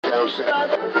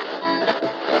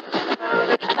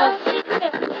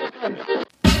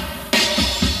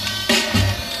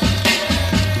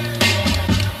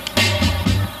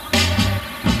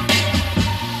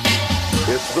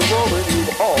It's the moment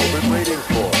you've all been waiting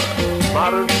for.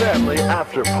 Modern Family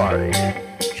After Party.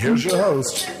 Here's your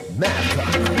host, Matt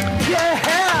Cochran.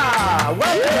 Yeah!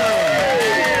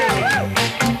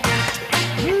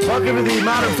 Welcome to the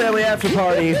Modern Family After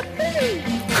Party.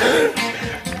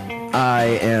 I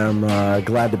am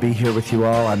glad to be here with you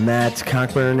all. I'm Matt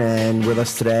Cochran, and with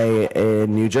us today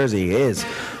in New Jersey is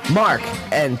Mark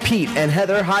and Pete and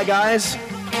Heather. Hi, guys.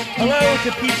 Hello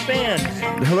to Pete's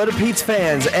fans. Hello to Pete's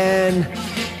fans. And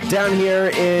down here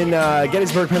in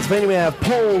Gettysburg, Pennsylvania, we have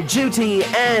Paul, Judy,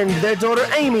 and their daughter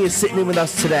Amy is sitting in with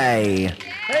us today.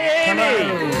 Hey,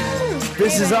 Amy!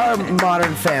 This is our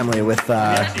Modern Family with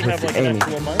Amy.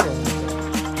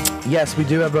 Yes, we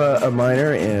do have a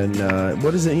minor, and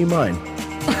what is it you mine?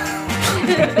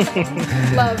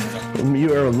 Love.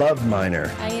 You are a love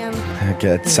minor. I am.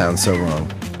 Okay, that sounds so wrong.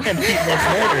 And Pete loves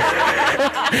murder.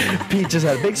 Pete just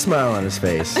had a big smile on his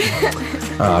face.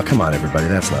 Oh, come on, everybody.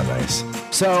 That's not nice.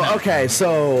 So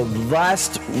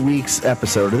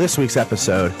this week's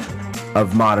episode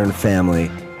of Modern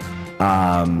Family,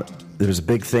 there's a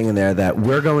big thing in there that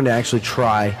we're going to actually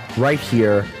try right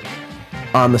here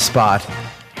on the spot,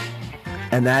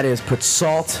 and that is put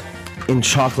salt in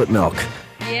chocolate milk.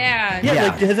 Yeah. Yeah.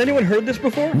 Like, has anyone heard this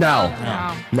before? No.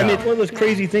 I mean, it's one of those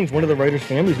crazy things. One of the writers'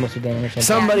 families must have done it or something.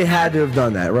 Somebody had to have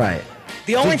done that, right?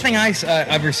 The only thing I've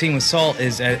ever seen with salt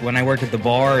is when I worked at the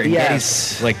bar in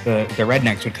Yes. Gettys, like the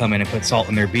rednecks would come in and put salt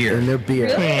in their beer. In their beer.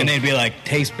 Really? And they'd be like,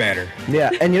 tastes better. Yeah,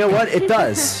 and you know what? It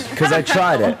does, because I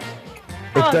tried it.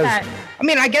 It does. I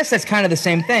mean, I guess that's kind of the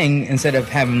same thing. Instead of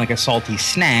having like a salty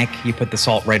snack, you put the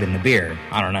salt right in the beer.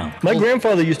 I don't know. My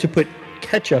grandfather used to put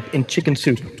ketchup in chicken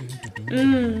soup.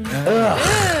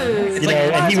 Ugh.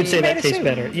 And he would say that tastes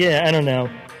better. Yeah, I don't know.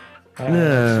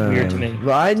 It's weird to me.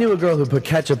 Well, I knew a girl who put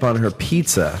ketchup on her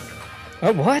pizza.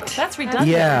 Oh, what? That's redundant.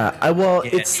 Yeah,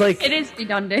 it's like... It is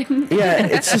redundant. Yeah,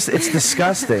 it's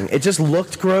disgusting. It just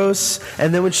looked gross,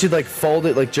 and then when she'd like fold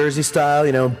it like Jersey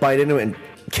style, bite into it, and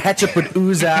ketchup would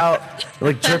ooze out,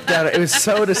 like drip down. It was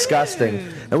so disgusting.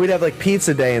 And we'd have like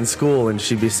pizza day in school, and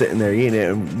she'd be sitting there eating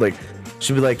it, and like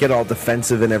she'd be like get all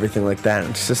defensive and everything like that. And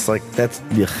it's just like that's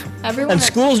Everyone And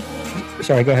schools...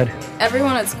 Sorry, go ahead.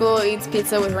 Everyone at school eats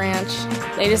pizza with ranch.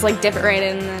 They just like dip it right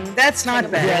in, and then That's not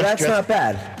bad. Yeah, that's not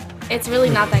bad. it's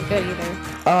really not that good either.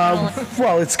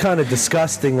 Well, it's kind of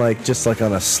disgusting, like just like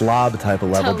on a slob type of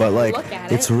level, To but like look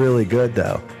at it's it. really good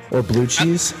though. Or blue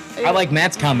cheese. I like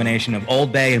Matt's combination of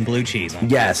Old Bay and blue cheese.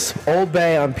 Yes, Old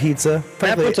Bay on pizza. Matt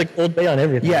Frankly, puts like Old Bay on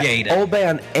everything. yeah, Yeah, he does. Old Bay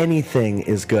on anything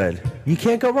is good. You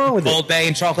can't go wrong with it. Old Bay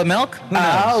and chocolate milk? Who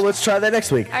knows? Oh, let's try that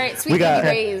next week. All right, We Sweet got-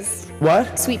 Baby Ray's.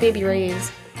 What? Sweet Baby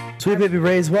Ray's Sweet Baby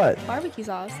Ray's what? barbecue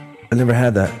sauce. I never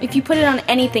had that. If you put it on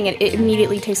anything, it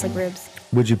immediately tastes like ribs.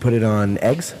 Would you put it on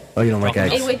eggs? Oh, you don't like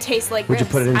It eggs. would taste like Would you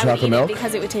ribs. put it in I chocolate would eat milk? it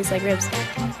because it would taste like ribs.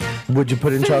 Would you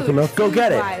put it in Food, chocolate milk? Go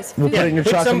get it. food-wise. We'll put it in your Put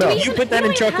chocolate some- milk. You put that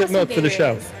in don't even chocolate have milk Sweet for the Baby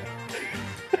show. Ray's.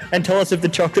 And tell us if the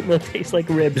chocolate milk tastes like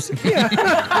ribs.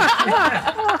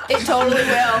 It totally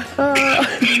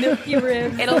will. Milky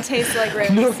rib. It'll taste like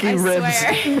ribs. Milky I ribs.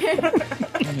 Swear.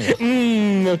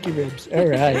 Milky ribs. All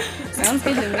right. Sounds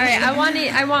good to me. All right,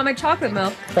 I want my chocolate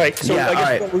milk. All right, so Yeah, I guess all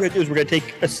right. what we're going to do is we're going to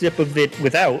take a sip of it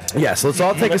without. Yes, let's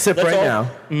all take a sip Let's right all-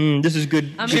 now. This is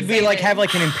good. Should we like have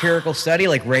like an empirical study,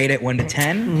 like rate it 1 to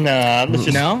 10? Nah, let's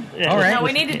just... No? Yeah, All right. No,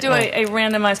 we need to do a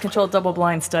randomized controlled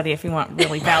double-blind study if we want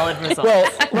really valid results. Well,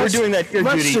 we're doing that here,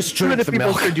 let's Judy. just Two of drink the the people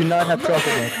milk. here do not have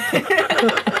chocolate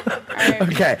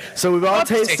milk. Okay, so we've all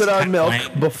tasted our milk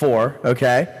before,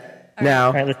 okay? Now,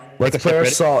 All right, let's take a put our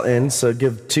sip, salt in, so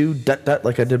give 2 dot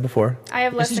like I did before. I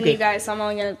have less is than good. you guys, so I'm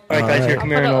only gonna. All right, guys, here, All come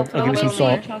here, and I'll give you some little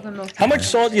salt. more. How much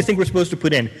salt do you think we're supposed to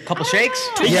put in? Couple shakes?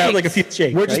 Yeah, like a few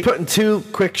shakes. We're just right? putting 2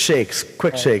 quick shakes,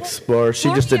 or she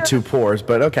just did 2 pours,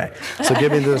 but okay. So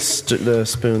give me the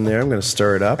spoon there. I'm going to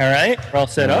stir it up. All right, we're all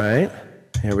set All up. right,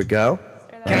 here we go.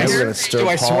 All right, we're going to stir Do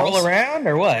I Paul's. swirl around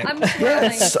or what? I'm swirling.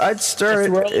 Yes, I'd stir it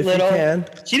Swirl a if you little. can.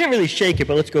 She didn't really shake it,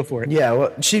 but let's go for it. Yeah,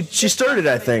 well, she stirred it,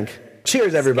 I think.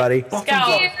 Cheers, everybody.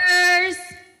 Cheers.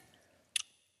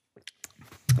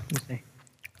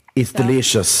 It's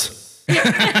delicious.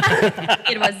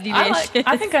 It was delicious.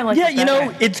 I think I like Yeah, it you know,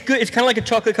 better. it's good. It's kind of like a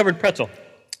chocolate-covered pretzel.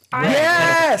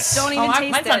 Yes! Don't even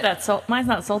taste mine's it. not that salt. Mine's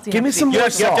not salty. Give me enough to some be- You more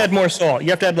have to salt. add more salt. You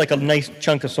have to add like a nice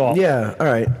chunk of salt. Yeah, all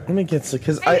right. Let me get some,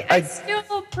 because I I still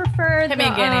prefer Hit me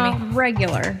the again, Amy.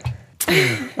 regular.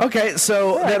 Okay,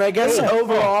 so then I guess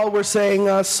overall we're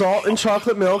saying salt and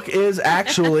chocolate milk is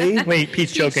actually. Wait,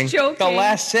 Pete's choking. The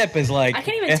last sip is like. I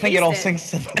can't even think it all taste it. sinks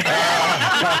to the.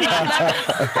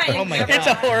 Oh my God. It's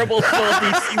a horrible,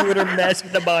 salty seawater mess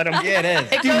at the bottom. Yeah,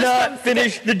 it is. Do not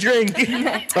finish the drink. Goes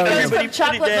Everybody from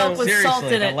chocolate put it down. milk with Seriously, salt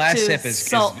in the it last to sip is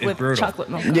salt with brutal. chocolate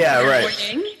milk. Yeah,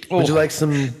 right. Would you like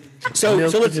some? So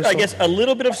milk let's. with your I salt? guess a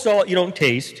little bit of salt you don't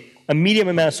taste. A medium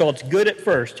amount of salt's good at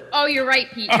first. Oh, you're right,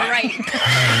 Pete. You're right.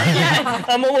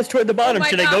 I'm almost toward the bottom. Oh my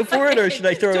Should I go God. for it or should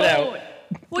I throw it out? Don't.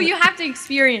 Well, you have to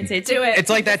experience it. Do it. It's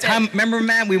like that time. Remember,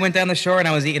 Matt? We went down the shore and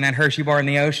I was eating that Hershey bar in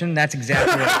the ocean. That's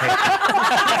exactly what it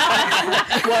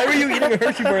tastes. Why were you eating a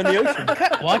Hershey bar in the ocean?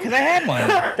 Well, because I had one.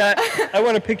 I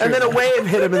want a picture. And then a of wave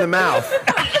hit him in the mouth.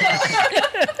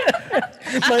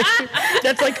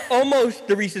 that's like almost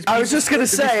the Reese's. I was just gonna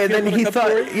say, and then he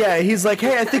thought, yeah, he's like,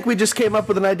 hey, I think we just came up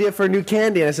with an idea for a new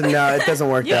candy. And I said, no, it doesn't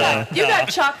work that way. You got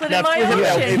chocolate in my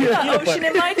That's- yeah, ocean. You got yeah, ocean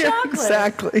in my chocolate.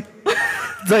 Exactly.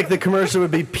 It's like the commercial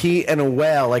would be Pete and a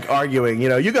whale like arguing.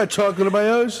 You got chocolate in my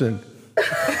ocean.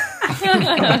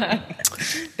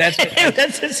 That's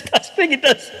That's disgusting. It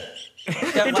does.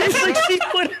 It tastes like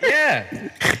seafood. yeah.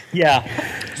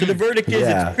 Yeah. So the verdict is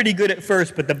Yeah. it's pretty good at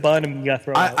first, but the bottom you got to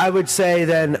throw out. I would say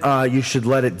then you should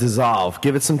let it dissolve.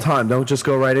 Give it some time. Don't just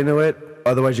go right into it.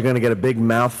 Otherwise, you're going to get a big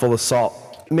mouthful of salt.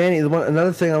 Manny,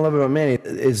 another thing I love about Manny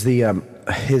is the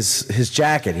his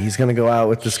jacket. He's going to go out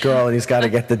with this girl, and he's got to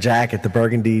get the jacket, the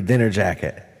burgundy dinner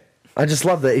jacket. I just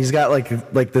love that he's got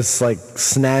like this like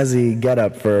snazzy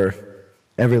getup for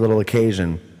every little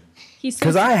occasion.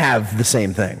 Because I have the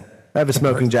same thing. I have a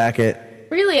smoking jacket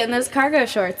Really, and those cargo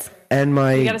shorts. and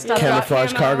my gotta stop camouflage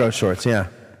dropping cargo ammo. shorts. Yeah.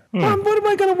 Mom, what am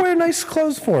I going to wear nice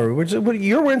clothes for?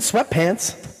 You're wearing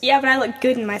sweatpants. Yeah, but I look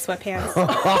good in my sweatpants.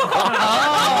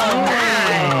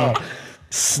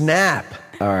 Snap.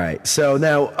 All right. So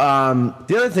now,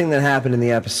 the other thing that happened in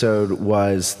the episode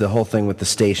was the whole thing with the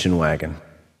station wagon.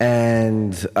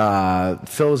 And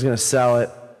Phil was going to sell it.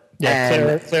 Yeah,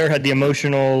 and Claire had the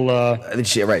emotional.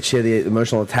 she had the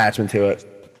emotional attachment to it.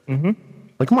 Mm-hmm.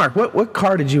 Like, Mark, what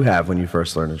car did you have when you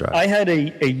first learned to drive? I had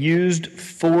a used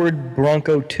Ford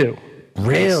Bronco 2.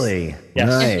 Really? Yes.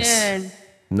 Nice.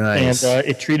 Nice. And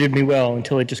it treated me well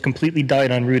until it just completely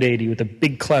died on Route 80 with a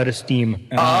big cloud of steam.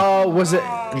 Oh, was it?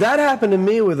 That happened to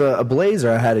me with a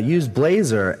Blazer. I had a used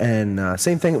Blazer, and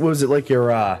same thing. What was it like your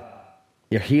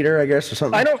heater, I guess, or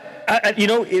something?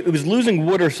 It was losing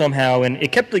water somehow, and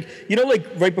it kept like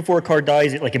right before a car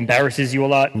dies, it like embarrasses you a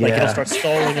lot. Like Yeah. it'll start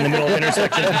stalling in the middle of an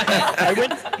intersection.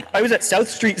 I was at South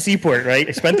Street Seaport, right?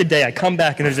 I spent the day. I come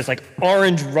back and there's this like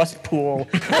orange rust pool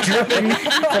dripping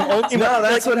from. No,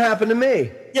 that's what happened to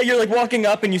me. Yeah, you're like walking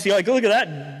up and you see like, oh, look at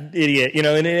that idiot,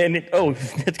 and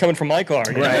it's coming from my car.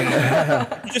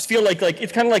 Right. You just feel like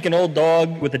it's kind of like an old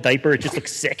dog with a diaper. It just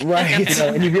looks sick. Right.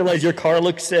 And you realize your car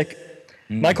looks sick.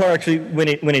 My car actually, when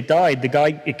it died, it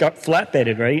got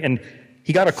flatbedded, right? And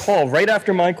he got a call right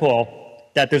after my call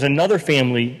that there's another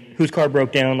family whose car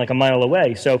broke down like a mile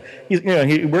away. So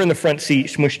we're in the front seat,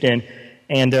 smushed in,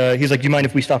 and he's like, "Do you mind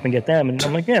if we stop and get them?" And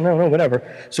I'm like, "Yeah, no, whatever."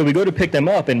 So we go to pick them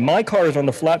up, and my car is on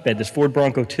the flatbed, this Ford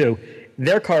Bronco 2.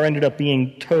 Their car ended up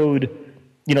being towed,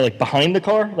 like behind the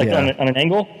car, like on an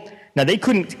angle. Now, they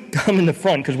couldn't come in the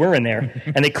front because we're in there,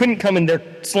 and they couldn't come in their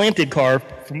slanted car.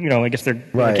 I guess they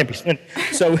can't be slanted.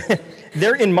 So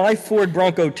they're in my Ford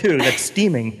Bronco 2 that's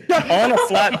steaming on a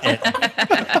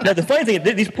flatbed. Now, the funny thing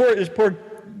is, this poor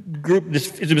group,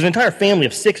 it was an entire family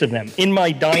of 6 of them in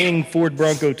my dying Ford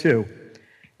Bronco 2.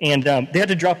 And they had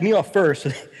to drop me off first.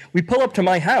 So we pull up to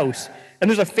my house, and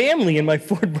there's a family in my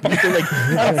Ford Bronco, like,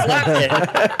 on a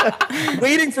flatbed,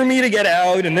 waiting for me to get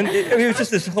out. And then it was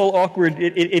just this whole awkward.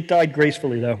 It died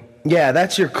gracefully, though. Yeah,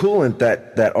 that's your coolant,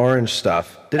 that orange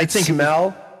stuff. Did it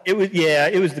smell? It was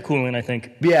the coolant, I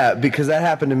think. Yeah, because that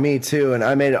happened to me too, and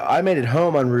I made it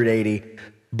home on Route 80,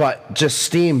 but just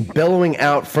steam billowing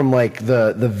out from like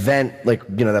the vent, like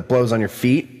that blows on your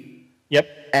feet. Yep.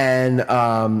 And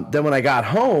then when I got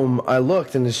home, I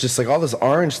looked, and it's just like all this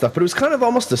orange stuff, but it was kind of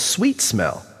almost a sweet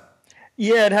smell.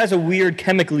 Yeah, it has a weird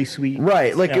chemically sweet.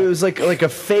 Right, like it was like a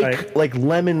fake Right. like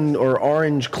lemon or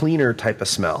orange cleaner type of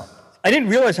smell. I didn't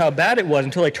realize how bad it was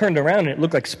until I turned around and it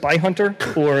looked like Spy Hunter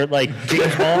or like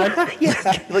James Bond. Like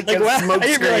Like, that wow, smoke I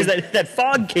didn't realize screen. that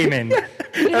fog came in.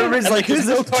 Everybody's like, who's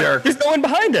this jerk? There's no one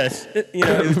behind us. It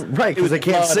was, Right, 'cause they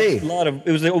can't see.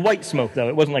 It was a white smoke though.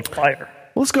 It wasn't like fire.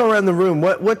 Let's go around the room.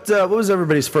 What was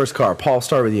everybody's first car? Paul,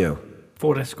 start with you.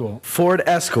 Ford Escort. Ford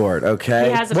Escort, okay.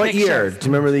 He has a what picture. year? Do you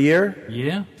remember the year?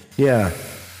 Yeah. Yeah.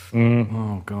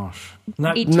 Oh gosh.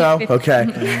 No, No, okay.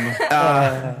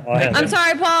 I'm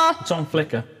sorry, Paul. it's on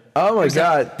Flickr. Oh my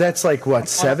God, that's like what,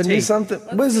 70 tape. something?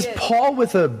 What is this, Paul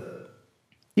with a?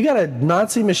 You got a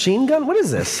Nazi machine gun? What is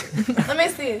this? Let me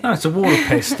see. No, it's a water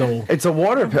pistol. It's a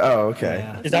water. Oh,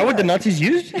 okay. Is that what the Nazis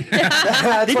used?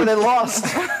 That's where they lost.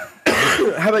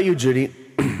 How about you, Judy?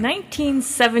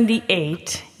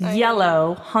 1978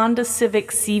 yellow Honda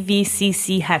Civic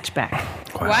CVCC hatchback.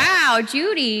 Wow,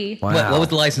 Judy. Wow. What was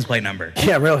the license plate number?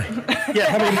 Yeah, really. Yeah,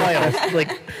 how many miles?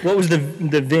 Like, what was the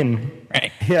VIN?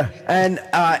 Right. Yeah, and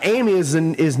Amy is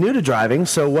new to driving.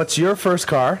 So, what's your first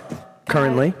car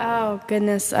currently? Oh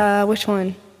goodness. Which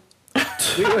one?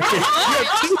 You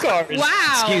have 2 cars. Wow.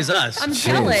 Excuse us. I'm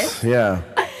jealous. Yeah.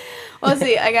 Well, let's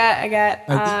see. I got.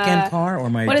 My weekend car or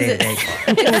my what is day-to-day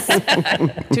it?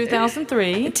 car?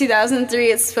 2003. 2003.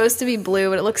 It's supposed to be blue,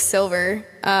 but it looks silver.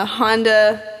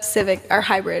 Honda Civic, our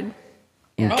hybrid.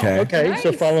 Okay. Okay, so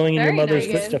Nice. following in your Very mother's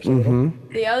nice. footsteps. a little.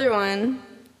 The other one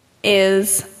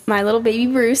is my little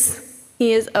baby Bruce.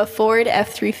 He is a Ford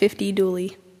F350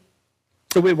 dually.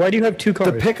 So wait, why do you have 2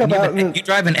 cars? The pickup out in You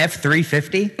drive an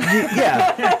F350?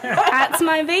 yeah. That's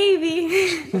my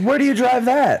baby. Where do you drive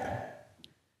that?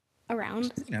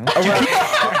 Around.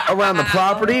 Around the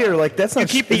property, or like that's not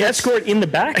Keep the escort in the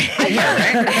back?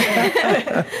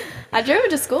 I drove it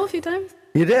to school a few times.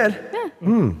 You did? Yeah.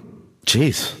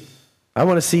 Jeez, I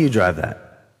want to see you drive that.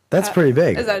 That's pretty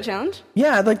big. Is that a challenge?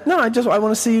 Yeah, like no, I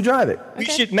want to see you drive it. We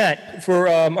should, Matt, for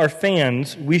our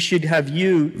fans, we should have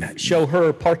you show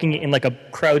her parking it in like a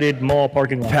crowded mall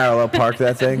parking lot. Parallel park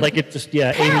that thing, Like it just,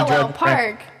 yeah, Amy Parallel driving-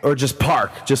 park. or just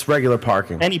park, just regular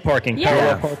parking. Any parking. Yeah. Parallel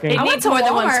Yeah. parking. It I went needs to more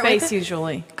than one Walmart with space it.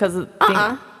 usually because a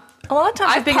lot of times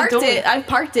I've it's big parked and dually. it. I've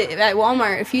parked it at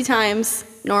Walmart a few times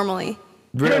normally.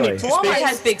 Really? Walmart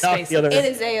has big Stop spaces. the other It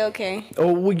is a-okay.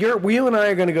 Oh, well, you and I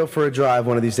are going to go for a drive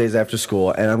one of these days after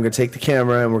school, and I'm going to take the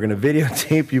camera and we're going to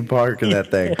videotape you parking that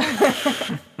thing.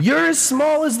 You're as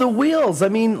small as the wheels. I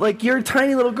mean, like you're a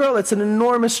tiny little girl. It's an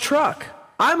enormous truck.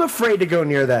 I'm afraid to go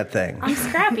near that thing. I'm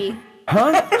scrappy.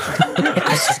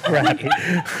 Scrappy.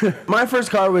 My first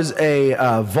car was a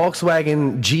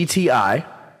Volkswagen GTI,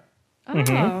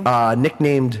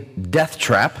 nicknamed Death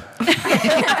Trap.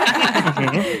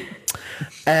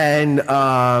 And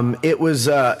it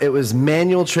was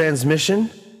manual transmission.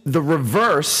 The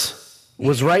reverse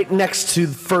was right next to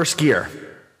the first gear.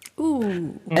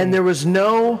 Ooh. And there was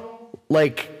no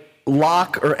like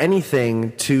lock or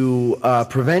anything to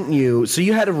prevent you. So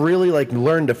you had to really like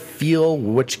learn to feel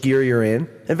which gear you're in.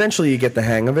 Eventually you get the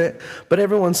hang of it. But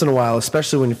every once in a while,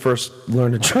 especially when you first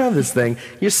learn to drive this thing,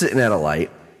 you're sitting at a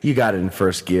light. You got it in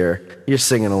first gear. You're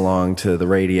singing along to the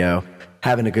radio,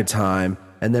 having a good time.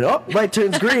 And then, light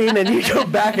turns green, and you go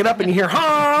back it up, and you hear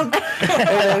honk.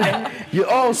 And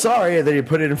then sorry. And then you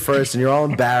put it in first, and you're all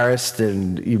embarrassed,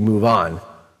 and you move on.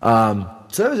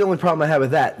 So that was the only problem I had with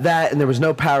that. That, and there was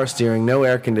no power steering, no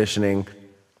air conditioning,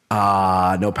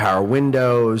 no power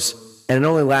windows. And it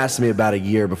only lasted me about a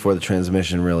year before the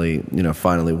transmission really,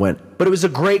 finally went. But it was a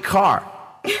great car.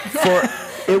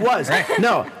 It was.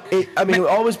 No, it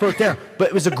always broke down. But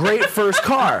it was a great first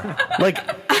car. Like,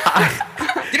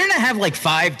 Didn't it have like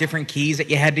 5 different keys that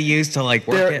you had to use to like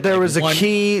work it? there Like was a one-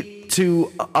 key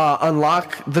to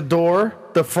unlock the door,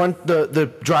 the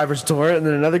driver's door, and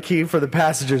then another key for the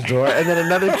passenger's door, and then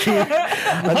another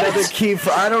key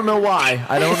for I don't know why.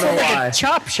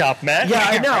 Chop shop, Matt. Yeah,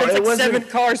 I know. It's It like wasn't- 7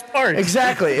 cars parked.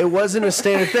 Exactly. It wasn't a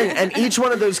standard thing. And each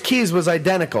one of those keys was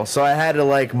identical. So I had to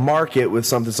like mark it with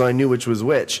something so I knew which was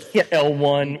which. Yeah,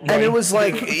 L1. And right. it was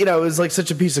like, it was like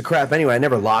such a piece of crap. Anyway, I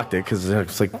never locked it because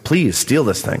it's like, please steal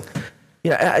this thing.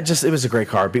 Yeah, it was a great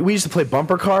car. We used to play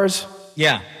bumper cars.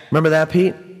 Yeah. Remember that,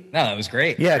 Pete? No, that was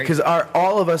great. Yeah, Great. because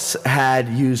all of us had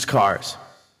used cars.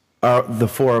 The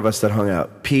 4 of us that hung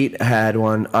out. Pete had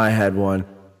one. I had one.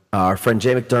 Our friend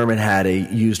Jay McDermott had a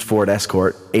used Ford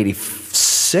Escort,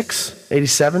 86,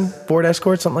 87 Ford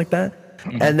Escort, something like that.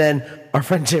 Mm-hmm. And then our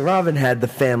friend Jay Robin had the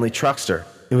family truckster.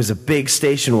 It was a big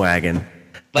station wagon.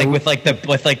 Like with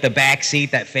the back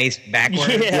seat that faced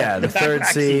backwards. Yeah, the third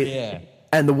seat. Yeah.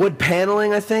 And the wood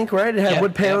paneling, I think, right? It had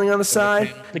wood paneling on the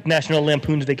side. Like National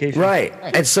Lampoon's Vacation. Right.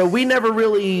 And so we didn't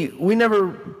really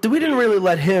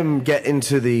let him get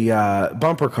into the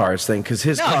bumper cars thing because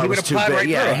his car he was would've too plowed big. right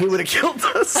Yeah, through he us. would have killed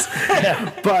us.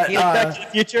 But Back to the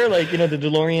Future, like, the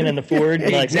DeLorean and the Ford.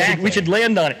 Like, Exactly. we should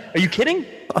land on it. Are you kidding?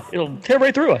 It'll tear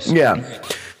right through us. yeah.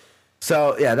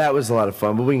 So, yeah, that was a lot of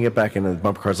fun, but we can get back into the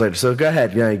bumper cars later. So go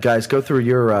ahead, guys, go through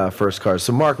your first cars.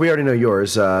 So, Mark, we already know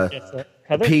yours. Heather?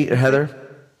 Pete, Heather?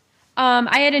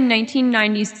 I had a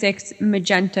 1996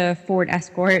 magenta Ford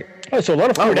Escort, Oh, so a lot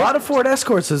of Oh, Ford. a lot of Ford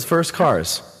Escorts as first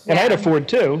cars. And I had a Ford,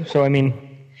 too. So, I mean,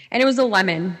 and it was a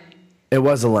lemon. It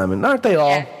was a lemon. Aren't they all?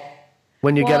 Yeah.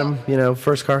 when you get Well- them,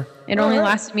 first car? It only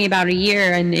lasted me about a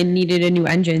year, and it needed a new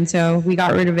engine, so we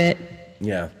got rid of it.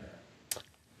 Yeah.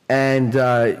 And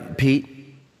Pete?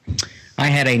 I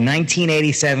had a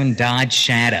 1987 Dodge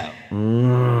Shadow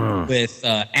with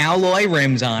alloy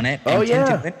rims on it. And Oh, yeah.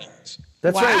 tinted windows.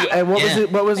 That's right. And what was Yeah.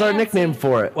 it? What was our nickname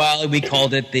for it? Well, we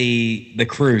called it the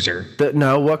Cruiser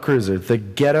No, what cruiser? The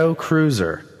Ghetto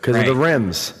Cruiser, because of the Right.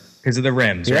 rims because of the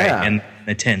rims, Yeah. right? And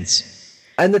the tints.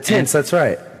 and the tints. That's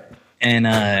right. And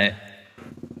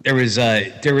there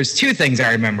was two things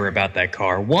I remember about that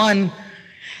car. One,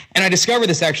 and I discovered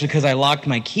this actually because I locked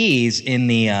my keys in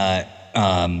the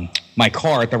my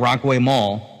car at the Rockaway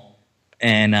Mall.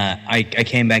 And I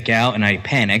came back out and I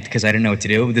panicked because I didn't know what to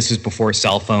do. This was before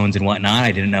cell phones and whatnot.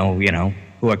 I didn't know,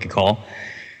 who I could call.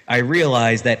 I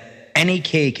realized that any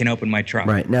key can open my trunk.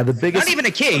 Right. Now the biggest Not even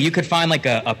a key. You could find like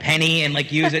a penny and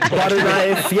like use it. butter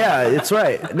knife. Yeah, it's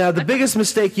right. Now the biggest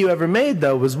mistake you ever made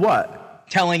though was what?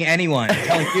 telling anyone,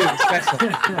 telling you especially.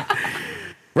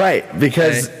 Right,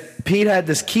 because Pete had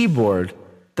this keyboard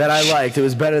that I liked. It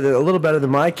was a little better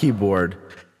than my keyboard.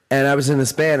 And I was in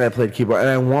this band. I played keyboard, and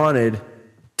I wanted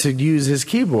to use his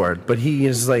keyboard, but he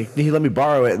let me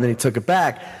borrow it, and then he took it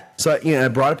back. So I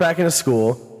brought it back into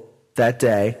school that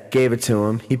day, gave it to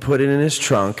him. He put it in his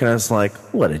trunk, and I was like,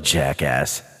 "What a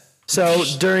jackass!" So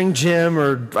during gym,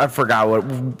 or I forgot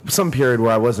some period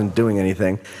where I wasn't doing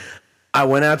anything, I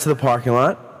went out to the parking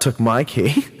lot, took my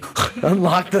key,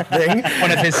 unlocked the thing.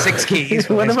 One of his 6 keys.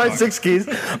 One of my 6 keys,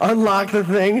 unlocked the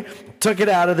thing, took it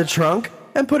out of the trunk,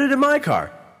 and put it in my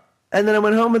car. And then I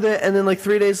went home with it, and then like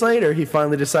 3 days later, he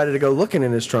finally decided to go looking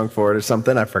in his trunk for it or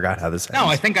something. I forgot how this happened. No,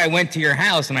 I think I went to your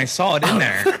house and I saw it in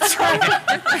there.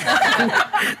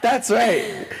 That's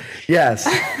right. Yes.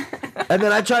 And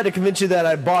then I tried to convince you that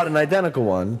I bought an identical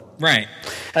one. Right.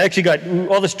 I actually got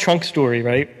all this trunk story,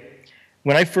 right?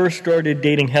 When I first started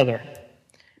dating Heather,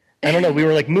 I don't know, we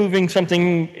were like moving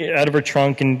something out of her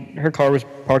trunk, and her car was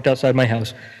parked outside my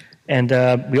house. And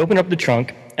we opened up the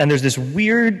trunk, and there's this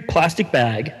weird plastic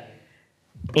bag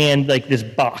and like this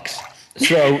box.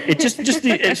 So it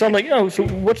so I'm like, oh, so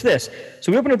what's this?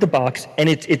 So we open up the box, and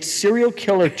it's serial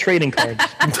killer trading cards.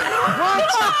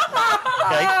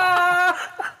 Okay?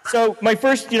 So my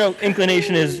first,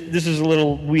 inclination is this is a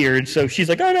little weird. So she's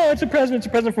like, oh no, it's a present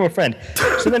from a friend.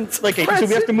 So then, so we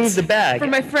have to move the bag. For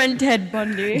my friend Ted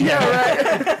Bundy. So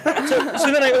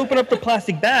then I open up the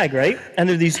plastic bag, right? And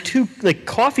there are these 2 like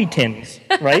coffee tins,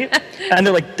 right? And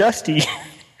they're like dusty.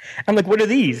 I'm like, what are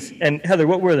these? And Heather,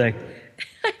 what were they?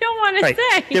 I don't want to Right.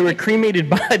 say. They were cremated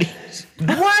bodies.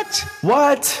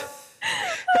 What?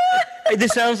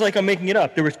 This sounds like I'm making it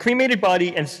up. There was cremated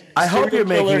body and I hope serial you're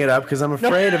making killer- it up because I'm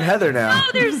afraid of Heather now.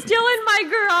 Oh, they're still in my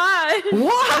garage.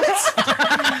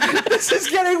 What? This is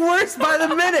getting worse by the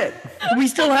minute. We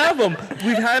still have them.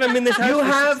 We've had them in this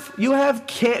house. You have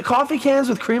coffee cans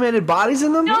with cremated bodies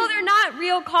in them? No, they're not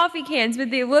real coffee cans,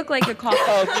 but they look like a coffee.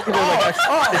 Oh,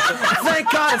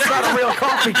 thank God it's not a real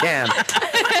coffee can.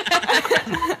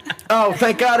 Oh,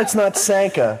 thank God it's not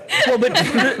Sanka. Well, but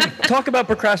talk about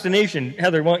procrastination.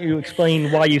 Heather, why don't you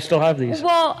explain why you still have these?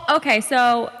 Well, okay,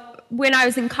 so when I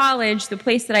was in college, the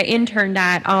place that I interned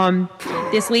at,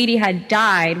 this lady had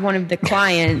died, one of the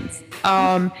clients,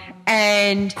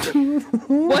 and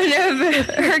one of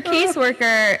her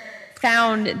caseworker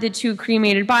found the 2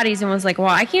 cremated bodies and was like, well,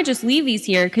 I can't just leave these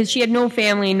here, because she had no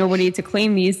family and nobody to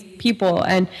claim these people.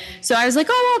 And so I was like,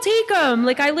 oh, I'll take them.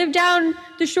 Like, I live down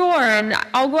the shore, and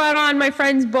I'll go out on my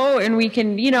friend's boat and we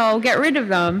can, get rid of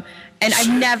them. And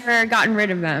I've never gotten rid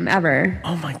of them, ever.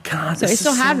 Oh my God. So I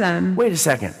still have them. Wait a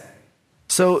second.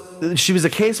 So she was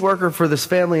a caseworker for this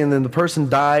family, and then the person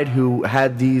died who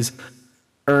had these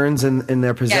urns in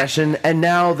their possession, and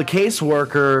now the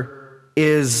caseworker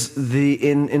is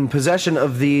in possession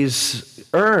of these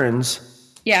urns.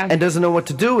 Yeah. And doesn't know what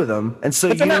to do with them. And so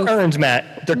But they're not urns,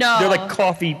 Matt. They're No. like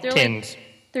coffee They're tins.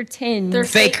 They're tins. They're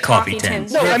Fake coffee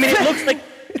tins. No, I mean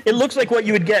it looks like what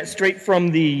you would get straight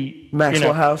from the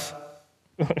Maxwell House.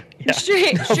 Yeah.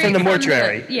 straight from the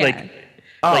mortuary. yeah.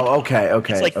 Oh, okay.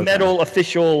 It's like okay. metal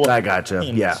official. I gotcha.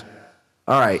 tins. Yeah.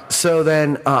 All right. So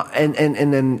then,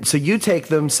 and then, so you take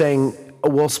them saying, oh,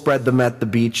 we'll spread them at the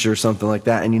beach or something like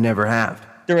that, and you never have.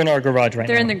 They're in our garage right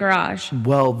They're now. in the garage.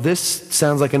 Well, this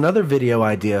sounds like another video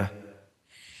idea.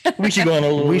 We should go on a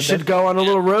little. We should go on a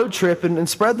little road trip and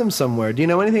spread them somewhere. Do you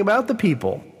know anything about the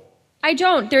people? I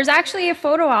don't. There's actually a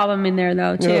photo album in there,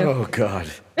 though, too. Oh, God.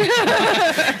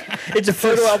 It's a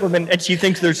photo album, and she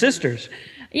thinks they're sisters.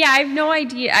 Yeah, I have no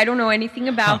idea. I don't know anything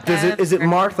about them. Is it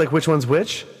marked like which one's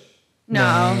which?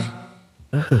 No.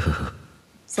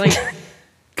 It's like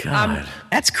God.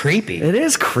 That's creepy. It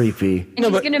is creepy. And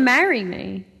he's going to marry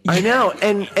me. I know.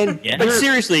 And But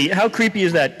seriously, how creepy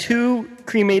is that? 2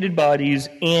 cremated bodies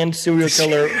and serial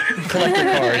killer collector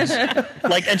cards.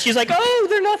 And she's like, oh,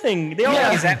 they're nothing. They all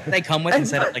Is that what they come with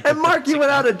instead of like? and Mark, you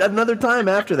went out another time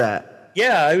after that.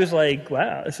 Yeah, I was like,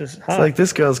 wow, this is hot. It's like,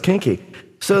 this girl's kinky.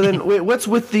 So then, wait, what was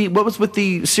with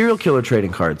the serial killer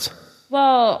trading cards?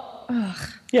 Well,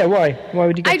 Yeah, why? Why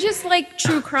would you get I just like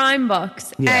true crime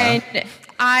books. Yeah. And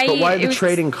But why the it was-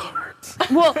 trading cards?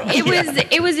 Well,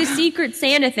 it was a Secret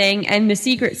Santa thing, and my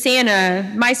Secret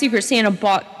Santa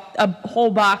bought a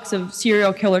whole box of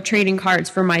serial killer trading cards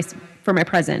for my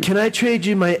present. Can I trade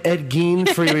you my Ed Gein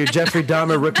for your Jeffrey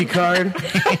Dahmer rookie card?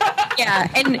 Yeah,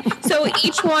 and so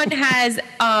each one has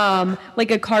like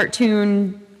a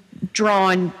cartoon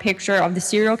drawn picture of the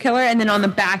serial killer, and then on the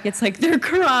back it's like their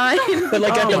crime. But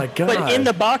like, Oh my God. But in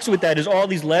the box with that is all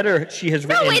these letters she has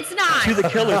written. it's not. To the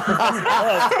killer.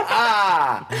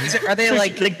 Are they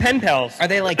like pen pals? Are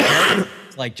they like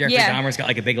like Jeffrey Yeah. Dahmer's got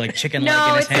like a big like chicken No, leg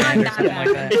in his it's not hand or that something bad.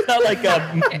 like that? It's not like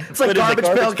It's like Garbage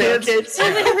Pail Kids.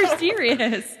 They were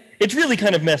serious. It's really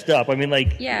kind of messed up. I mean,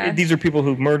 like, Yeah. these are people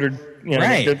who murdered. You know,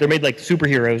 Right. they're made like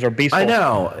superheroes or baseball. I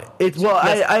know.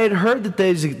 I had heard that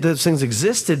those things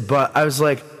existed, but I was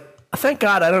like, thank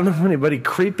God I don't know anybody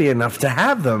creepy enough to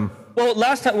have them. Well,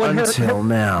 last time when Until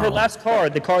now. her last car,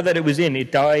 the car that it was in,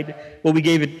 it died. Well, we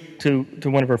gave it to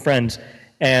one of her friends,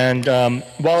 and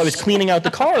while I was cleaning out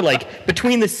the car, like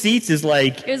between the seats is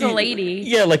like It was a lady.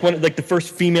 Yeah, like the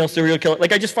first female serial killer.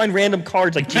 Like I just find random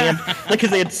cards like jammed, like because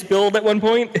they had spilled at one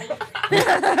point.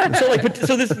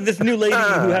 so this new lady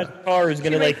who has a car is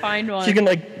gonna She might like find one. She can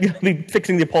be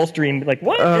fixing the upholstery and be like,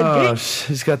 what? Oh,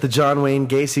 she's got the John Wayne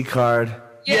Gacy card.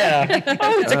 Yeah.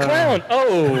 Oh, it's a clown.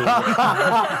 Oh.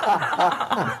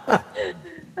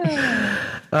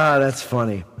 That's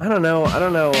funny. I don't know.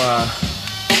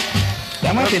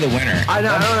 That might be the winner. I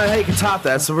don't know how you can top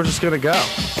that, so we're just gonna go.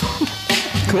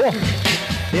 Cool.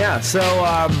 Yeah, so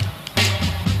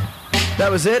that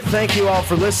was it. Thank you all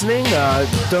for listening.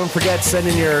 Don't forget, send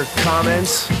in your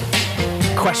comments,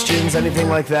 questions, anything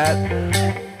like that.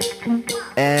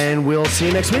 And we'll see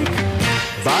you next week.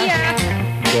 Bye. Yeah.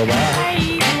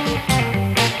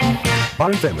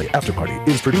 Modern Family After Party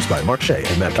is produced by Mark Shea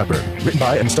and Matt Cockburn. Written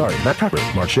by and starring Matt Cockburn,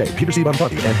 Mark Shea, Peter C.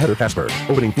 Bonfanti, and Heather Casper.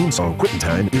 Opening theme song Quittin'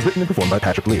 Time is written and performed by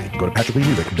Patrick Lee. Go to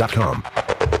patrickleemusic.com.